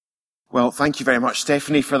Well, thank you very much,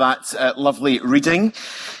 Stephanie, for that lovely reading.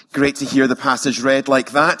 Great to hear the passage read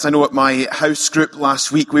like that. I know at my house group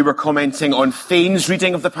last week we were commenting on Fane's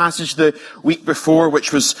reading of the passage the week before,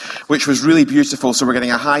 which was really beautiful. So we're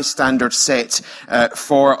getting a high standard set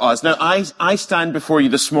for us. Now, I stand before you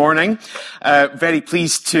this morning, very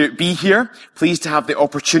pleased to be here, pleased to have the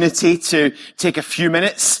opportunity to take a few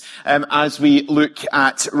minutes as we look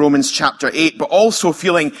at Romans chapter 8, but also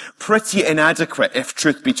feeling pretty inadequate, if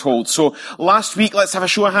truth be told. So last week, let's have a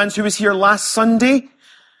show of hands. Who was here last Sunday?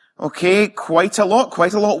 Okay, quite a lot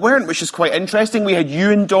weren't, which is quite interesting. We had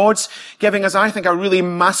Ewan Dodds giving us, I think, a really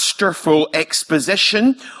masterful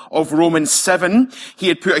exposition of Romans 7. He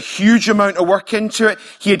had put a huge amount of work into it.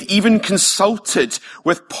 He had even consulted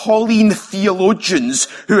with Pauline theologians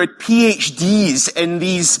who had PhDs in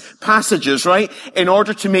these passages, right? In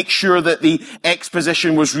order to make sure that the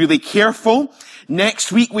exposition was really careful.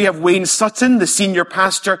 Next week we have Wayne Sutton, the senior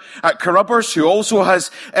pastor at Carrubbers, who also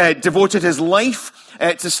has devoted his life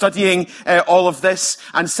to studying all of this,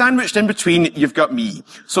 and sandwiched in between, you've got me.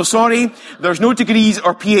 So sorry, there's no degrees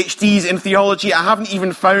or PhDs in theology. I haven't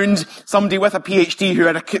even found somebody with a PhD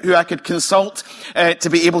who I could consult to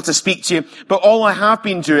be able to speak to you. But all I have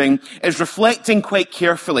been doing is reflecting quite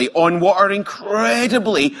carefully on what are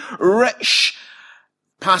incredibly rich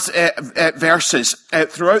verses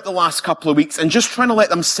throughout the last couple of weeks, and just trying to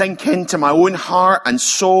let them sink into my own heart and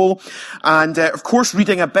soul, and of course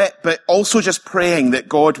reading a bit, but also just praying that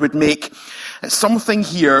God would make something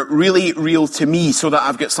here really real to me, so that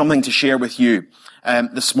I've got something to share with you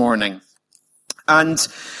this morning. And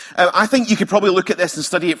I think you could probably look at this and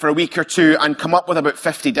study it for a week or two and come up with about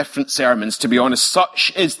 50 different sermons, to be honest.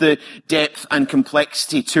 Such is the depth and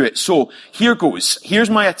complexity to it. So here goes. Here's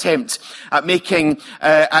my attempt at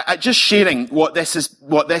at just sharing what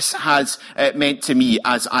this has meant to me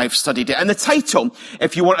as I've studied it. And the title,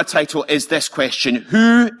 if you want a title, is this question: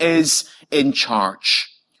 who is in charge?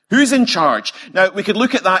 Who's in charge? Now, we could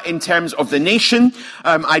look at that in terms of the nation.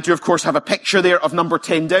 I do, of course, have a picture there of number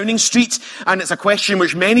 10 Downing Street, and it's a question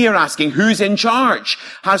which many are asking: who's in charge?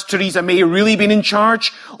 Has Theresa May really been in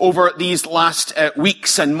charge over these last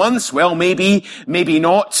weeks and months? Well, maybe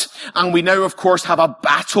not. And we now, of course, have a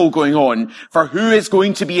battle going on for who is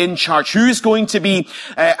going to be in charge, who is going to be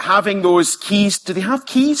having those keys. Do they have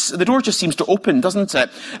keys? The door just seems to open, doesn't it?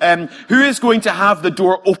 Who is going to have the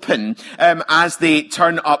door open as they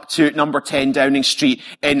turn up to number 10 Downing Street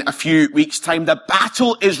in a few weeks' time? The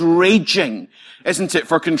battle is raging, isn't it,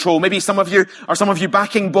 for control? Maybe some of you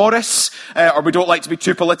backing Boris, or we don't like to be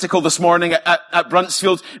too political this morning at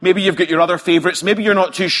Bruntsfield. Maybe you've got your other favourites. Maybe you're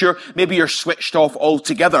not too sure. Maybe you're switched off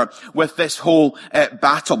altogether with this whole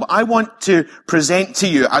battle. But I want to present to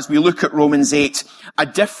you, as we look at Romans 8, a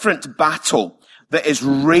different battle that is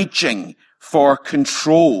raging for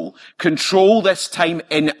control this time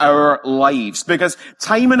in our lives. Because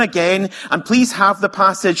time and again, and please have the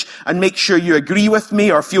passage and make sure you agree with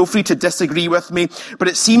me or feel free to disagree with me, but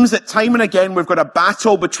it seems that time and again we've got a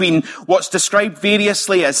battle between what's described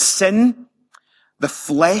variously as sin, the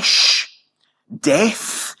flesh,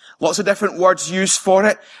 death, lots of different words used for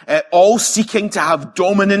it, all seeking to have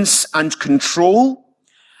dominance and control.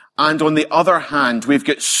 And on the other hand, we've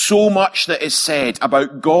got so much that is said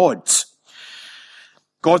about God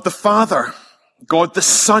the Father, God the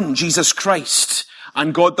Son, Jesus Christ,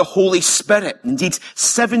 and God the Holy Spirit. Indeed,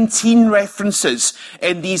 17 references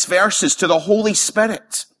in these verses to the Holy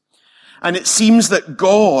Spirit. And it seems that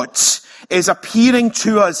God is appearing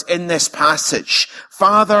to us in this passage,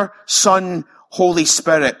 Father, Son, Holy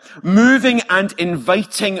Spirit, moving and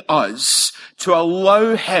inviting us to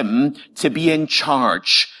allow Him to be in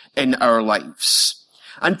charge in our lives,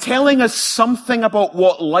 and telling us something about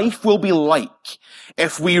what life will be like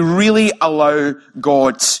if we really allow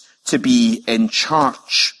God to be in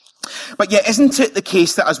charge. But yet, isn't it the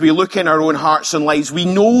case that as we look in our own hearts and lives, we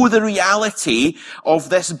know the reality of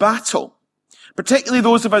this battle? Particularly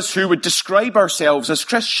those of us who would describe ourselves as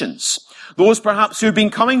Christians. Those perhaps who've been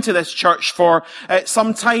coming to this church for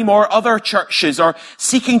some time, or other churches, or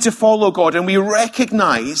seeking to follow God. And we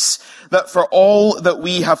recognize that for all that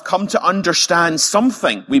we have come to understand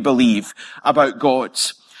something, we believe, about God,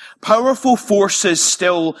 powerful forces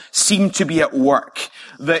still seem to be at work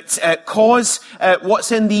that cause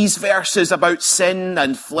what's in these verses about sin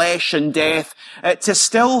and flesh and death to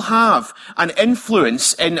still have an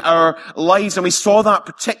influence in our lives. And we saw that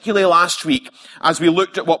particularly last week as we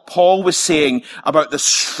looked at what Paul was saying about the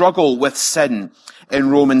struggle with sin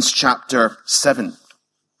in Romans chapter 7.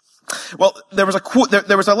 Well, there was a quote,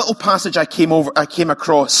 there was a little passage I came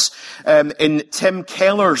across in Tim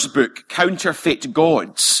Keller's book, Counterfeit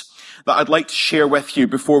Gods, that I'd like to share with you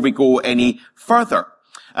before we go any further.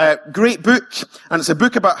 Great book, and it's a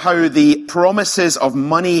book about how the promises of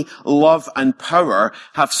money, love, and power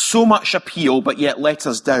have so much appeal, but yet let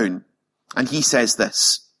us down. And he says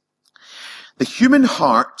this: the human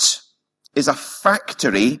heart is a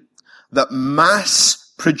factory that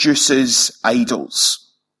mass produces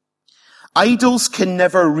idols. Idols can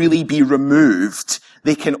never really be removed.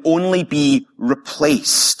 They can only be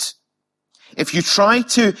replaced. If you try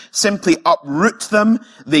to simply uproot them,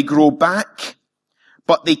 they grow back,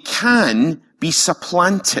 but they can be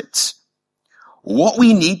supplanted. What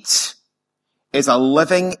we need is a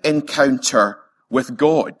living encounter with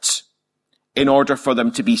God in order for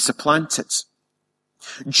them to be supplanted.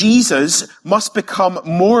 Jesus must become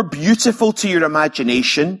more beautiful to your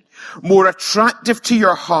imagination, more attractive to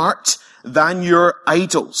your heart than your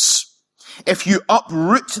idols. If you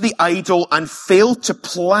uproot the idol and fail to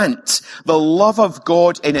plant the love of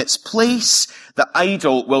God in its place, the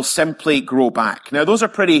idol will simply grow back. Now, those are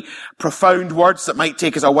pretty profound words that might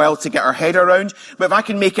take us a while to get our head around, but if I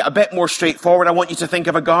can make it a bit more straightforward, I want you to think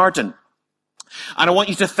of a garden. And I want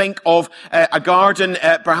you to think of a garden,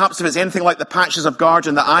 perhaps if it's anything like the patches of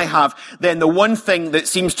garden that I have, then the one thing that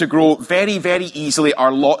seems to grow very, very easily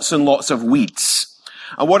are lots and lots of weeds.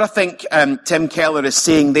 And what I think Tim Keller is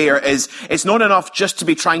saying there is, it's not enough just to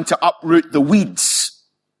be trying to uproot the weeds.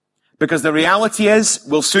 Because the reality is,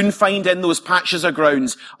 we'll soon find in those patches of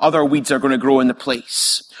grounds, other weeds are going to grow in the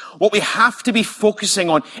place. What we have to be focusing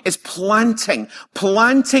on is planting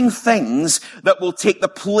things that will take the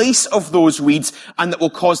place of those weeds and that will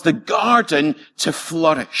cause the garden to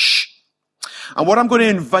flourish. And what I'm going to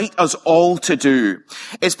invite us all to do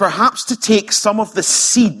is perhaps to take some of the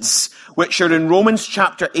seeds which are in Romans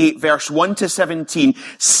chapter 8, verse 1 to 17,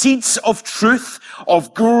 seeds of truth,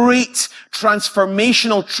 of great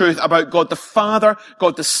transformational truth about God the Father,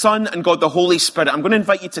 God the Son, and God the Holy Spirit. I'm going to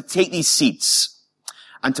invite you to take these seeds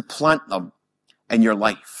and to plant them in your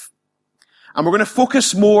life. And we're going to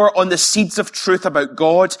focus more on the seeds of truth about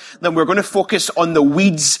God than we're going to focus on the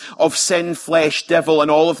weeds of sin, flesh, devil,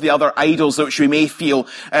 and all of the other idols which we may feel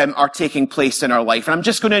are taking place in our life. And I'm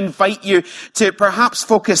just going to invite you to perhaps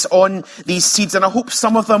focus on these seeds, and I hope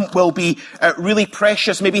some of them will be really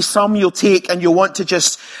precious. Maybe some you'll take and you'll want to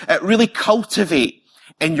just really cultivate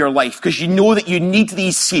in your life, because you know that you need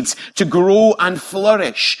these seeds to grow and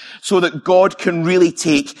flourish so that God can really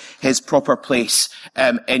take his proper place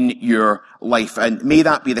in your life. And may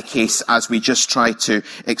that be the case as we just try to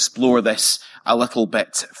explore this a little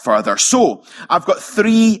bit further. So, I've got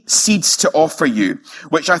 3 seeds to offer you,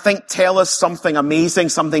 which I think tell us something amazing,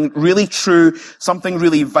 something really true, something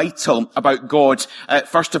really vital about God.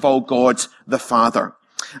 First of all, God the Father.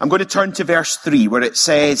 I'm going to turn to verse 3 where it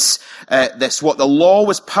says this: what the law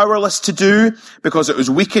was powerless to do because it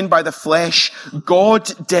was weakened by the flesh, God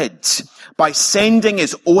did by sending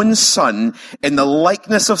his own Son in the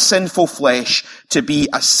likeness of sinful flesh to be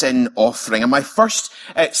a sin offering. And my first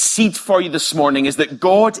seed for you this morning is that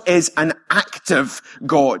God is an active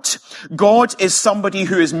God. God is somebody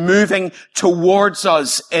who is moving towards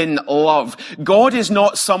us in love. God is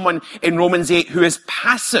not someone in Romans 8 who is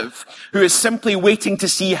passive, who is simply waiting to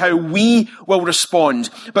see how we will respond.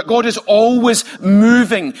 But God is always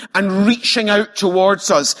moving and reaching out towards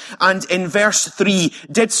us. And in verse 3,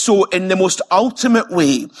 did so in the most ultimate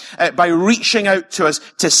way by reaching out to us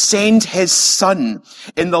to send his Son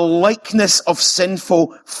in the likeness of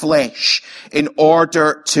sinful flesh in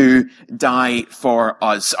order to die for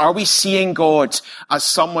us. Are we seeing God as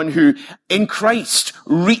someone who in Christ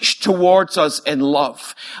reached towards us in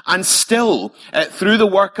love and still through the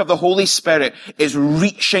work of the Holy Spirit is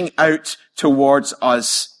reaching out towards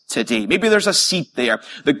us today? Maybe there's a seed there.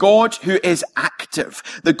 The God who is active,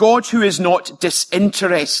 the God who is not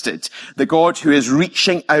disinterested, the God who is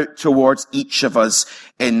reaching out towards each of us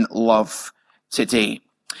in love today.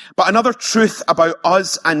 But another truth about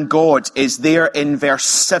us and God is there in verse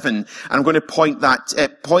 7. And I'm going to point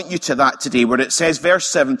you to that today, where it says, verse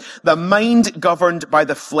 7, the mind governed by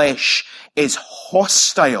the flesh is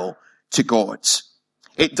hostile to God.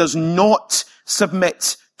 It does not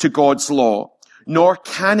submit to God's law, nor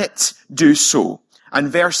can it do so. And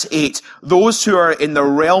verse 8, those who are in the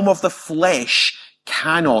realm of the flesh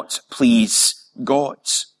cannot please God.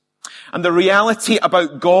 And the reality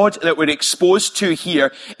about God that we're exposed to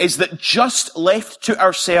here is that just left to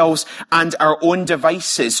ourselves and our own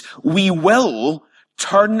devices, we will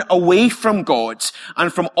turn away from God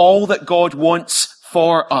and from all that God wants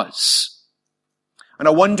for us. And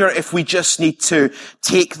I wonder if we just need to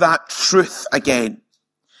take that truth again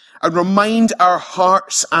and remind our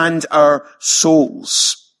hearts and our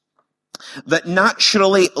souls that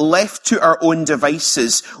naturally, left to our own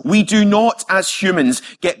devices, we do not, as humans,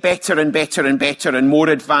 get better and better and better and more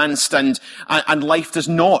advanced, and life does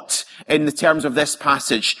not, in the terms of this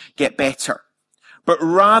passage, get better. But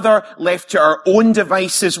rather, left to our own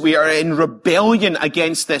devices, we are in rebellion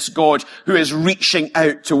against this God who is reaching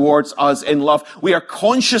out towards us in love. We are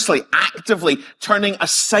consciously, actively turning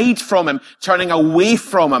aside from him, turning away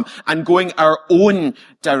from him, and going our own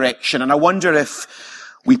direction. And I wonder if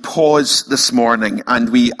we pause this morning and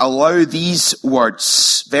we allow these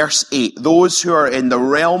words, verse 8, those who are in the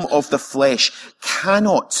realm of the flesh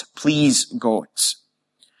cannot please God.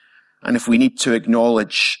 And if we need to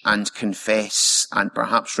acknowledge and confess and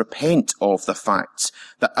perhaps repent of the fact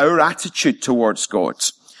that our attitude towards God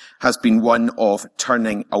has been one of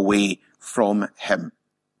turning away from him.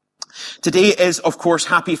 Today is, of course,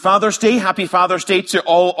 Happy Father's Day. Happy Father's Day to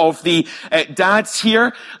all of the dads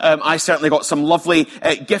here. I certainly got some lovely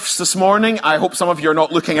gifts this morning. I hope some of you are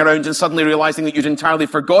not looking around and suddenly realizing that you'd entirely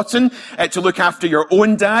forgotten to look after your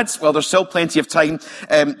own dads. Well, there's still plenty of time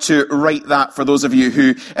to write that for those of you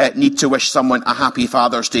who need to wish someone a Happy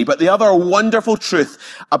Father's Day. But the other wonderful truth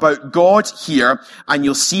about God here, and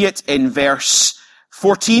you'll see it in verse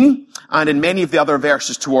 14 and in many of the other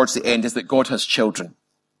verses towards the end, is that God has children.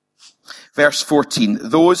 Verse 14,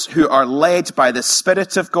 those who are led by the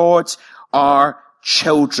Spirit of God are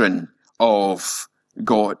children of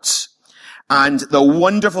God. And the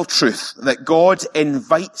wonderful truth that God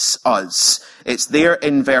invites us, it's there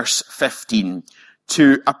in verse 15,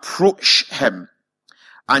 to approach him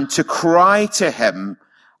and to cry to him,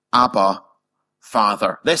 Abba,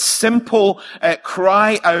 Father. This simple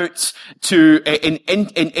cry out to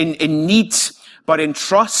in need, but in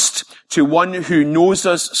trust to one who knows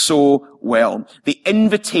us so well. The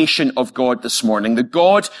invitation of God this morning. The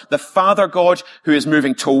God, the Father God who is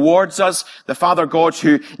moving towards us. The Father God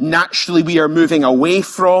who naturally we are moving away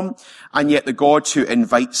from. And yet the God who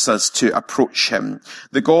invites us to approach him.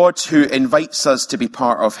 The God who invites us to be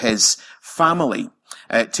part of his family.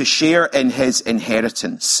 To share in his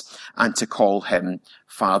inheritance. And to call him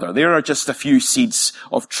Father. There are just a few seeds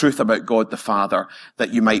of truth about God the Father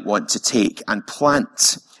that you might want to take and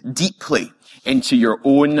plant deeply into your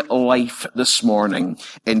own life this morning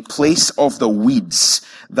in place of the weeds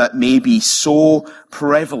that may be so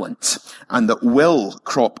prevalent and that will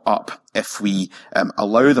crop up if we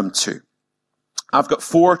allow them to. I've got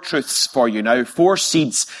 4 truths for you now, 4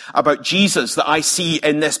 seeds about Jesus that I see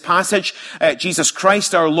in this passage, Jesus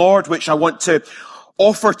Christ our Lord, which I want to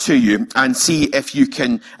offer to you and see if you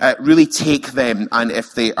can really take them and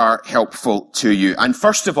if they are helpful to you. And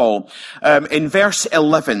first of all, in verse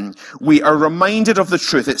 11, we are reminded of the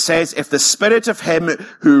truth. It says, if the Spirit of him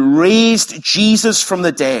who raised Jesus from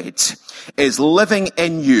the dead is living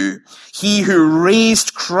in you, he who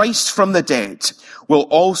raised Christ from the dead will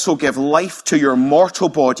also give life to your mortal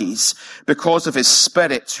bodies because of his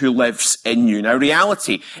Spirit who lives in you. Now,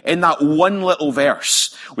 reality, in that one little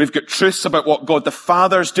verse, we've got truths about what God the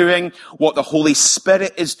Father's doing, what the Holy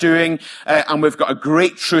Spirit is doing, and we've got a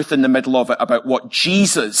great truth in the middle of it about what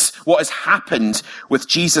has happened with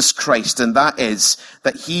Jesus Christ, and that is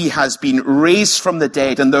that he has been raised from the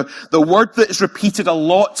dead. And the word that is repeated a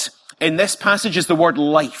lot in this passage is the word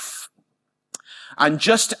life. And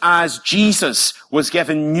just as Jesus was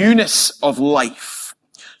given newness of life,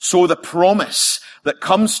 so the promise that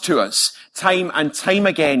comes to us time and time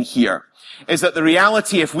again here is that the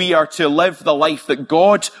reality, if we are to live the life that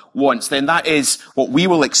God wants, then that is what we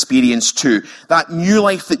will experience too. That new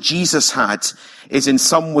life that Jesus had is in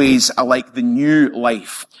some ways like the new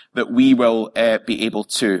life that we will be able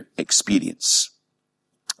to experience.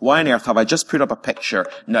 Why on earth have I just put up a picture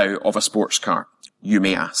now of a sports car, you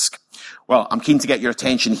may ask? Well, I'm keen to get your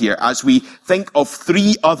attention here as we think of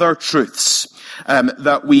 3 other truths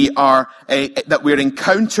that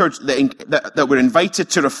we're invited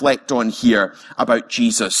to reflect on here about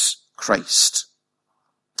Jesus Christ.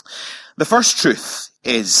 The first truth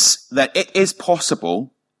is that it is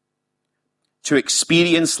possible to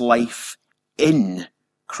experience life in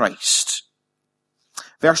Christ.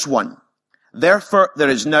 Verse 1. Therefore, there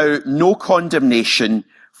is now no condemnation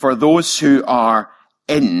for those who are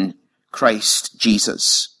in Christ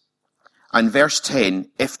Jesus. And verse 10,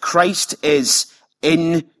 if Christ is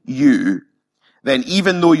in you, then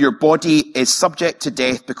even though your body is subject to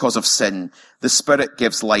death because of sin, the Spirit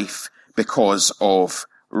gives life because of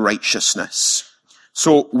righteousness.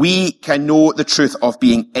 So we can know the truth of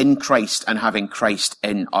being in Christ and having Christ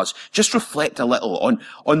in us. Just reflect a little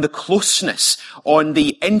on the closeness, on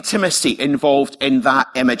the intimacy involved in that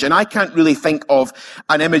image. And I can't really think of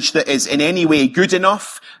an image that is in any way good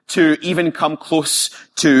enough to even come close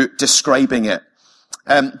to describing it.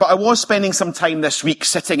 But I was spending some time this week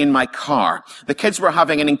sitting in my car. The kids were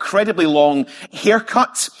having an incredibly long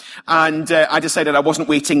haircut, and I decided I wasn't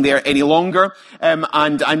waiting there any longer.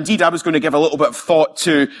 And indeed, I was going to give a little bit of thought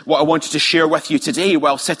to what I wanted to share with you today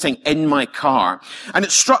while sitting in my car. And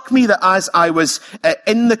it struck me that as I was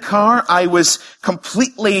in the car, I was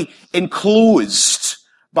completely enclosed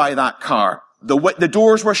by that car. The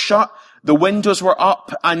doors were shut. The windows were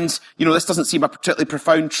up. And, this doesn't seem a particularly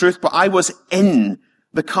profound truth, but I was in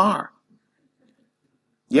the car.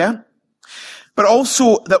 Yeah? But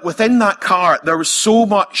also that within that car, there was so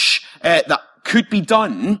much that could be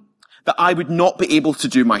done that I would not be able to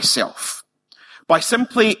do myself. By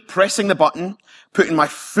simply pressing the button, putting my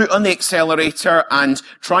foot on the accelerator and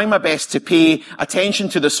trying my best to pay attention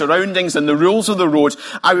to the surroundings and the rules of the road,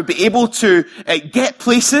 I would be able to get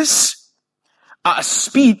places at a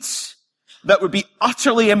speed that would be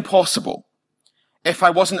utterly impossible if I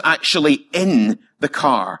wasn't actually in the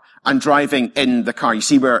car and driving in the car. You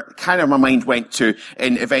see where kind of my mind went to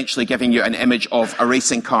in eventually giving you an image of a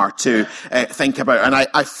racing car to think about. And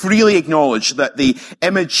I freely acknowledge that the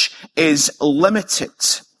image is limited.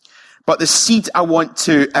 But the seed I want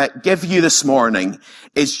to give you this morning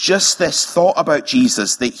is just this thought about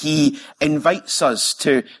Jesus that he invites us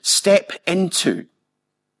to step into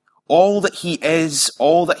all that he is,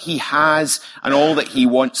 all that he has, and all that he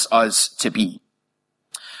wants us to be.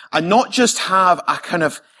 And not just have a kind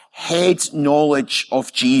of head knowledge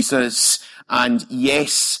of Jesus and,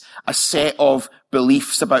 yes, a set of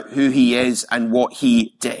beliefs about who he is and what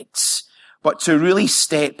he did, but to really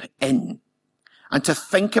step in and to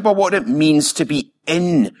think about what it means to be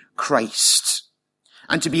in Christ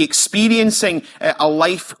and to be experiencing a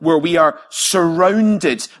life where we are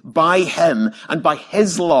surrounded by him and by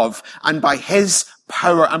his love and by his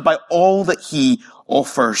power and by all that he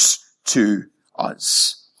offers to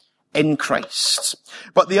us. In Christ.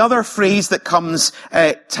 But the other phrase that comes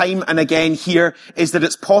time and again here is that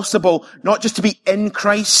it's possible not just to be in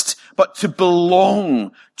Christ, but to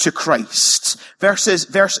belong to Christ.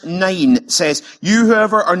 Verse 9 says, "You,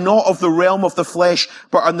 however, are not of the realm of the flesh,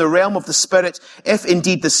 but are in the realm of the Spirit, if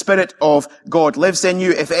indeed the Spirit of God lives in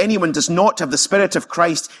you. If anyone does not have the Spirit of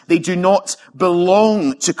Christ, they do not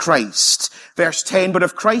belong to Christ." Verse 10, "But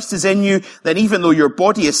if Christ is in you, then even though your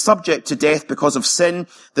body is subject to death because of sin,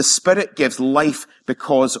 the Spirit gives life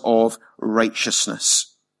because of righteousness."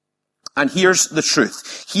 And here's the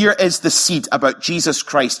truth. Here is the seed about Jesus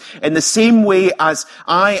Christ. In the same way as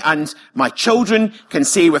I and my children can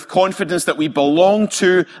say with confidence that we belong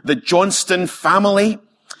to the Johnston family,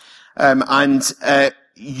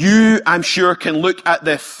 you, I'm sure, can look at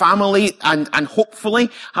the family and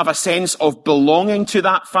hopefully have a sense of belonging to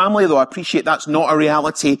that family, though I appreciate that's not a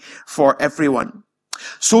reality for everyone.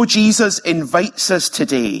 So Jesus invites us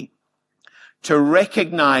today to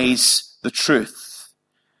recognize the truth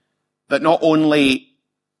that not only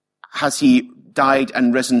has he died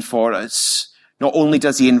and risen for us, not only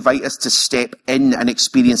does he invite us to step in and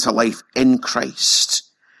experience a life in Christ,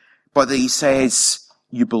 but that he says,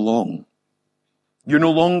 you belong. You're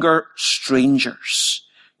no longer strangers.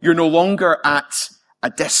 You're no longer at a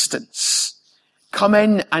distance. Come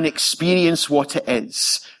in and experience what it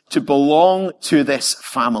is to belong to this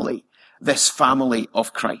family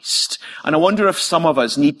of Christ. And I wonder if some of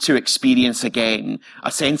us need to experience again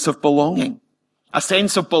a sense of belonging. A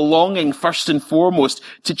sense of belonging first and foremost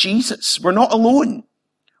to Jesus. We're not alone.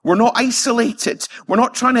 We're not isolated. We're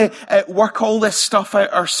not trying to work all this stuff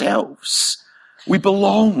out ourselves. We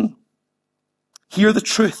belong. Hear the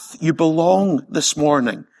truth. You belong this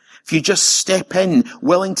morning. If you just step in,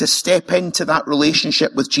 willing to step into that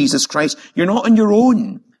relationship with Jesus Christ, you're not on your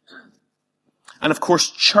own. And of course,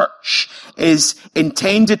 church is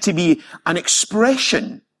intended to be an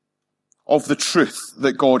expression of the truth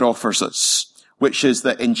that God offers us, which is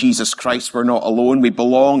that in Jesus Christ we're not alone, we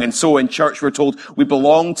belong. And so in church we're told we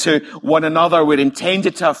belong to one another. We're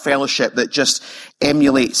intended to have fellowship that just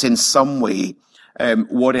emulates in some way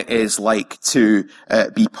what it is like to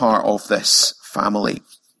be part of this family.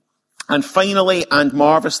 And finally and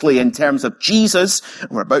marvelously in terms of Jesus, and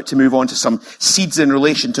we're about to move on to some seeds in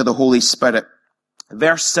relation to the Holy Spirit,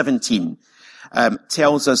 verse 17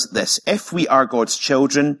 tells us this: if we are God's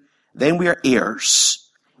children, then we are heirs,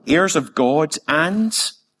 heirs of God and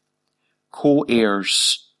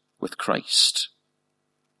co-heirs with Christ.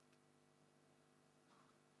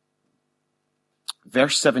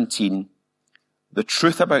 verse 17, the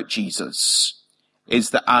truth about Jesus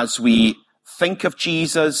is that as we think of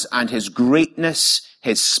Jesus and his greatness,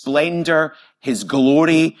 his splendor, his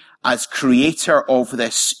glory as creator of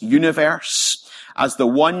this universe, as the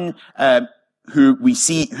one who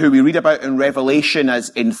we read about in Revelation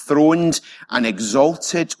as enthroned and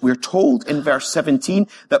exalted, we're told in verse 17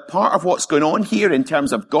 that part of what's going on here in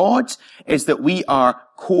terms of God is that we are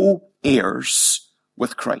co-heirs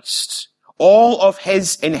with Christ. All of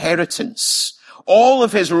his inheritance, all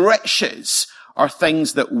of his riches are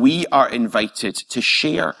things that we are invited to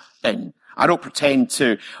share in. I don't pretend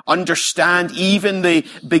to understand even the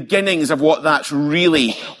beginnings of what that's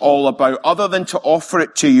really all about, other than to offer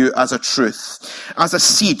it to you as a truth, as a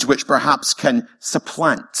seed which perhaps can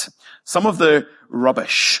supplant some of the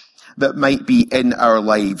rubbish that might be in our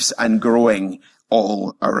lives and growing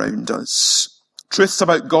all around us. Truths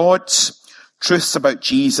about God, truths about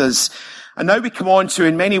Jesus. And now we come on to,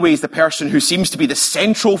 in many ways, the person who seems to be the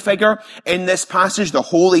central figure in this passage, the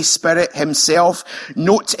Holy Spirit himself.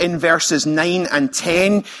 Note in verses 9 and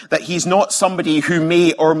 10 that he's not somebody who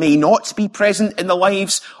may or may not be present in the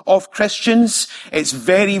lives of Christians. It's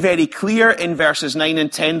very, very clear in verses 9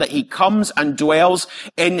 and 10 that he comes and dwells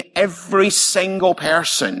in every single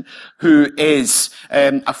person who is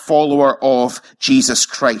a follower of Jesus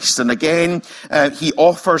Christ. And again, he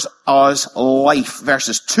offers us life.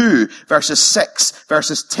 Verses 2, verses 6,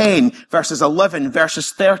 verses 10, verses 11,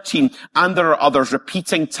 verses 13, and there are others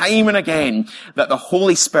repeating time and again that the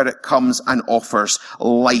Holy Spirit comes and offers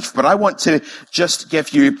life. But I want to just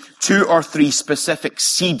give you 2 or 3 specific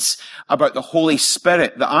seeds about the Holy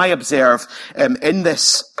Spirit that I observe in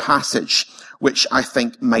this passage, which I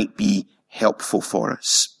think might be helpful for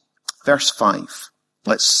us. Verse 5.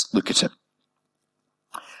 Let's look at it.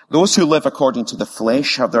 Those who live according to the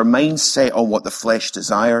flesh have their minds set on what the flesh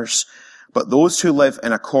desires, but those who live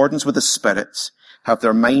in accordance with the Spirit have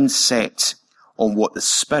their minds set on what the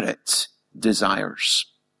Spirit desires.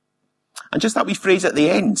 And just that wee phrase at the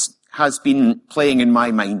end has been playing in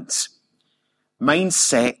my mind. Mind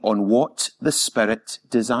set on what the Spirit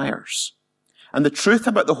desires. And the truth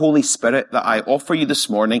about the Holy Spirit that I offer you this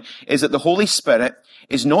morning is that the Holy Spirit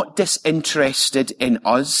is not disinterested in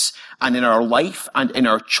us and in our life and in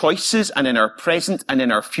our choices and in our present and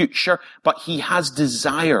in our future, but he has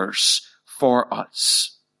desires for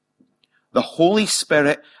us. The Holy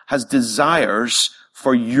Spirit has desires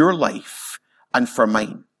for your life and for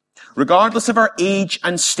mine. Regardless of our age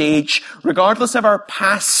and stage, regardless of our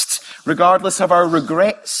past, regardless of our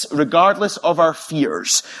regrets, regardless of our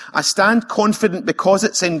fears, I stand confident because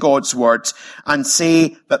it's in God's word and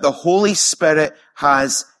say that the Holy Spirit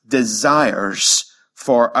has desires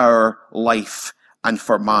for our life and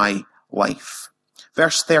for my life.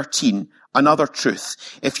 Verse 13. Another truth.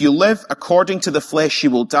 If you live according to the flesh, you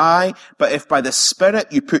will die. But if by the Spirit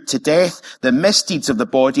you put to death the misdeeds of the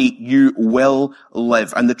body, you will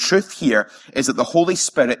live. And the truth here is that the Holy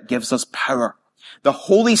Spirit gives us power. The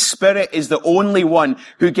Holy Spirit is the only one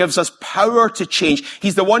who gives us power to change.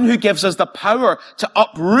 He's the one who gives us the power to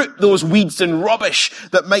uproot those weeds and rubbish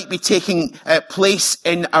that might be taking place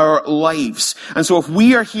in our lives. And so if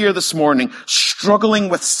we are here this morning struggling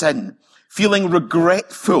with sin, feeling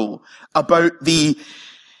regretful about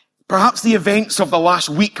perhaps the events of the last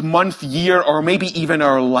week, month, year, or maybe even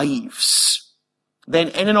our lives, then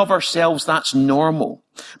in and of ourselves, that's normal.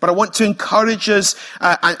 But I want to encourage us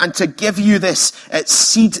and to give you this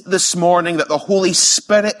seed this morning that the Holy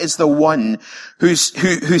Spirit is the one who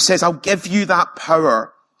says, I'll give you that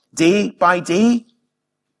power day by day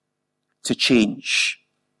to change.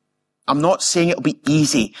 I'm not saying it'll be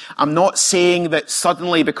easy. I'm not saying that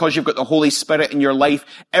suddenly, because you've got the Holy Spirit in your life,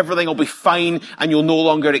 everything will be fine and you'll no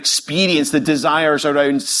longer experience the desires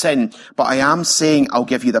around sin. But I am saying I'll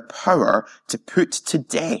give you the power to put to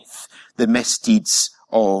death the misdeeds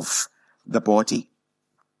of the body.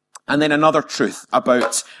 And then another truth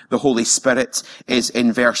about the Holy Spirit is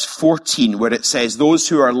in verse 14, where it says, those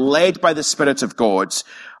who are led by the Spirit of God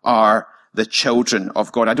are the children of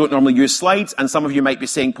God. I don't normally use slides, and some of you might be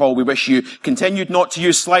saying, Paul, we wish you continued not to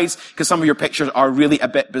use slides because some of your pictures are really a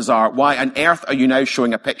bit bizarre. Why on earth are you now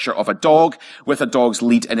showing a picture of a dog with a dog's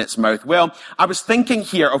lead in its mouth? Well, I was thinking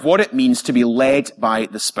here of what it means to be led by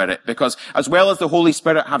the Spirit, because as well as the Holy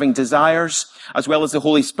Spirit having desires, as well as the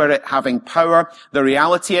Holy Spirit having power, the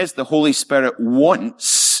reality is the Holy Spirit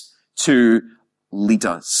wants to lead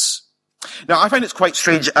us. Now, I find it's quite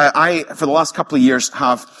strange. I, for the last couple of years,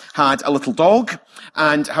 have had a little dog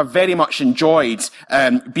and have very much enjoyed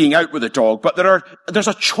being out with a dog. But there's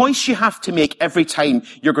a choice you have to make every time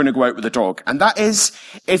you're going to go out with a dog. And that is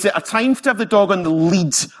it a time to have the dog on the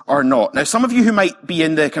lead or not? Now, some of you who might be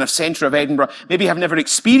in the kind of centre of Edinburgh maybe have never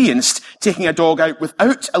experienced taking a dog out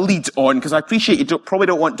without a lead on, because I appreciate you probably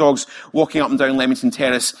don't want dogs walking up and down Leamington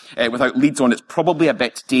Terrace without leads on. It's probably a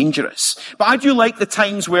bit dangerous. But I do like the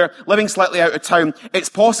times where, living slightly out of town, it's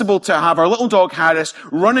possible to have our little dog Harris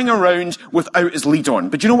running around without his lead on.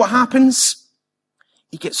 But do you know what happens?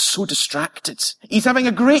 He gets so distracted. He's having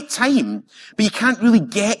a great time, but he can't really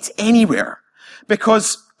get anywhere.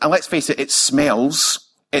 Because, and let's face it, it's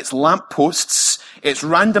smells, it's lampposts, it's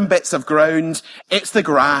random bits of ground, it's the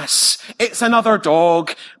grass, it's another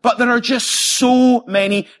dog, but there are just so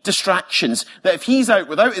many distractions that if he's out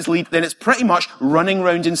without his lead, then it's pretty much running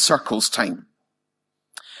round in circles time.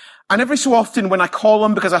 And every so often when I call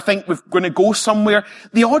him because I think we're going to go somewhere,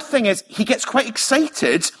 the odd thing is he gets quite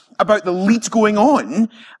excited about the lead going on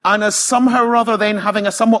and is somehow or other then having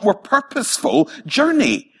a somewhat more purposeful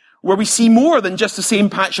journey where we see more than just the same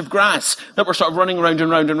patch of grass that we're sort of running around and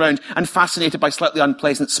round and round and fascinated by slightly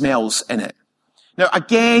unpleasant smells in it. Now,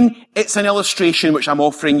 again, it's an illustration which I'm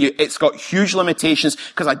offering you. It's got huge limitations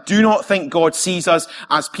because I do not think God sees us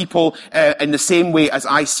as people in the same way as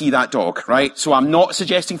I see that dog, right? So I'm not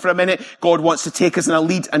suggesting for a minute God wants to take us in a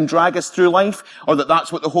lead and drag us through life, or that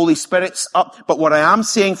that's what the Holy Spirit's up. But what I am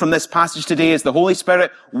saying from this passage today is the Holy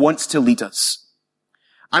Spirit wants to lead us.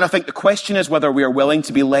 And I think the question is whether we are willing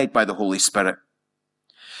to be led by the Holy Spirit.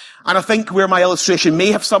 And I think where my illustration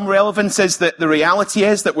may have some relevance is that the reality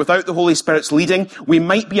is that without the Holy Spirit's leading, we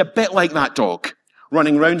might be a bit like that dog,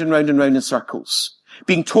 running round and round and round in circles,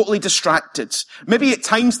 being totally distracted, maybe at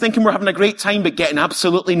times thinking we're having a great time, but getting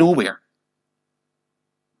absolutely nowhere.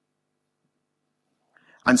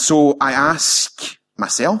 And so I ask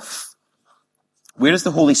myself, where is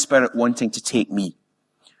the Holy Spirit wanting to take me?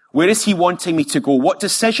 Where is he wanting me to go? What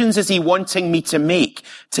decisions is he wanting me to make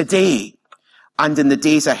today and in the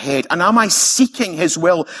days ahead? And am I seeking his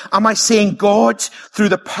will? Am I saying, God, through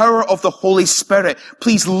the power of the Holy Spirit,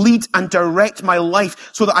 please lead and direct my life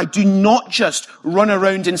so that I do not just run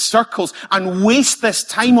around in circles and waste this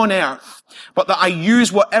time on earth, but that I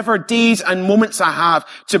use whatever days and moments I have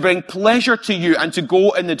to bring pleasure to you and to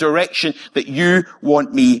go in the direction that you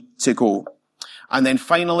want me to go. And then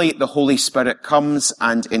finally, the Holy Spirit comes,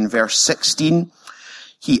 and in verse 16,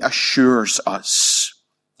 he assures us.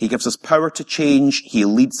 He gives us power to change. He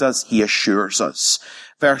leads us. He assures us.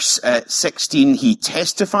 Verse 16, he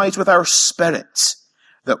testifies with our spirit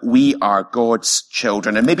that we are God's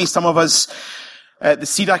children. And maybe some of us, the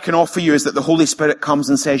seed I can offer you is that the Holy Spirit comes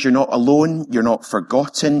and says, you're not alone. You're not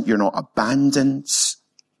forgotten. You're not abandoned.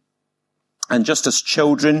 And just as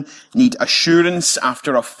children need assurance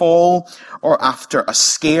after a fall or after a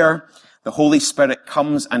scare, the Holy Spirit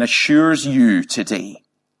comes and assures you today,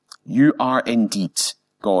 you are indeed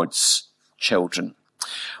God's children.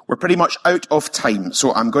 We're pretty much out of time,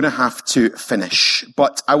 so I'm going to have to finish.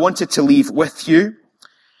 But I wanted to leave with you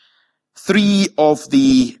 3 of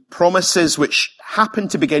the promises which happen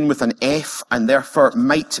to begin with an F and therefore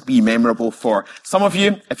might be memorable for some of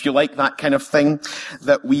you, if you like that kind of thing,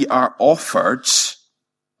 that we are offered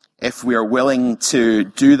if we are willing to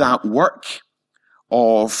do that work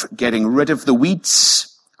of getting rid of the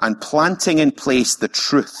weeds and planting in place the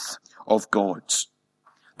truth of God.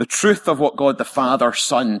 The truth of what God the Father,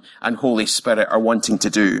 Son, and Holy Spirit are wanting to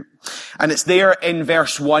do. And it's there in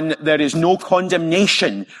verse 1, there is no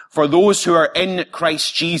condemnation for those who are in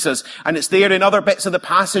Christ Jesus. And it's there in other bits of the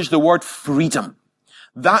passage, the word freedom.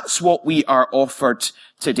 That's what we are offered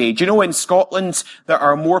today. Do you know in Scotland there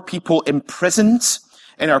are more people imprisoned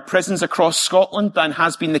in our prisons across Scotland than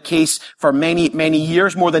has been the case for many, many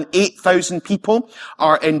years? More than 8,000 people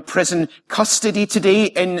are in prison custody today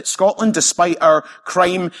in Scotland, despite our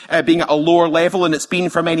crime being at a lower level, and it's been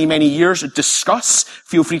for many, many years. Discuss.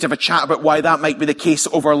 Feel free to have a chat about why that might be the case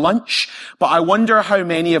over lunch. But I wonder how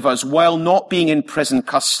many of us, while not being in prison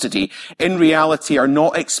custody, in reality are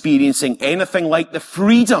not experiencing anything like the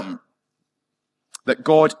freedom that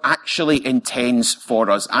God actually intends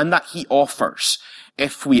for us and that he offers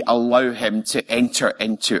if we allow him to enter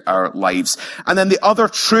into our lives. And then the other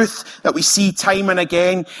truth that we see time and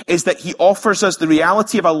again is that he offers us the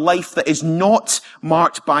reality of a life that is not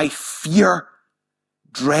marked by fear,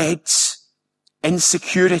 dread,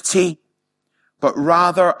 insecurity, but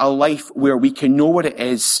rather a life where we can know what it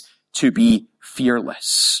is to be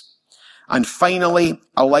fearless. And finally,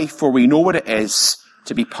 a life where we know what it is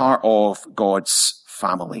to be part of God's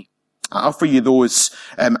family. I offer you those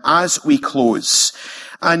as we close.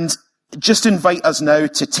 And just invite us now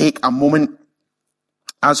to take a moment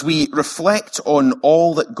as we reflect on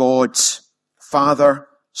all that God, Father,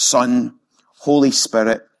 Son, Holy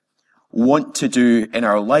Spirit want to do in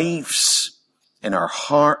our lives, in our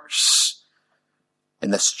hearts,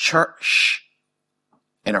 in this church,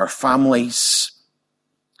 in our families,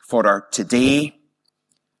 for our today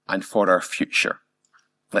and for our future.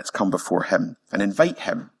 Let's come before him and invite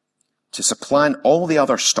him to supplant all the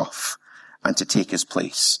other stuff and to take his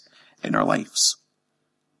place in our lives.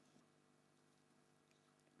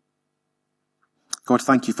 God,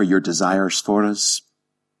 thank you for your desires for us.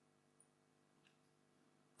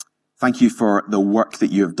 Thank you for the work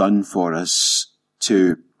that you have done for us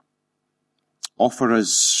to offer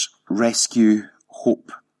us rescue,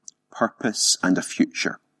 hope, purpose, and a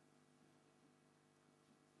future.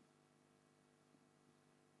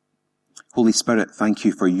 Holy Spirit, thank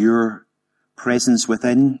you for your presence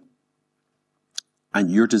within and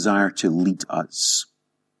your desire to lead us.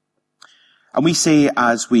 And we say,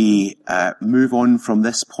 as we move on from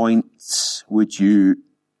this point, would you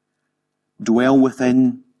dwell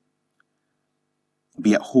within,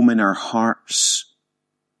 be at home in our hearts,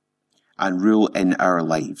 and rule in our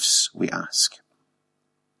lives, we ask.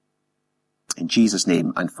 In Jesus'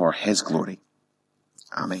 name and for his glory.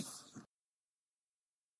 Amen.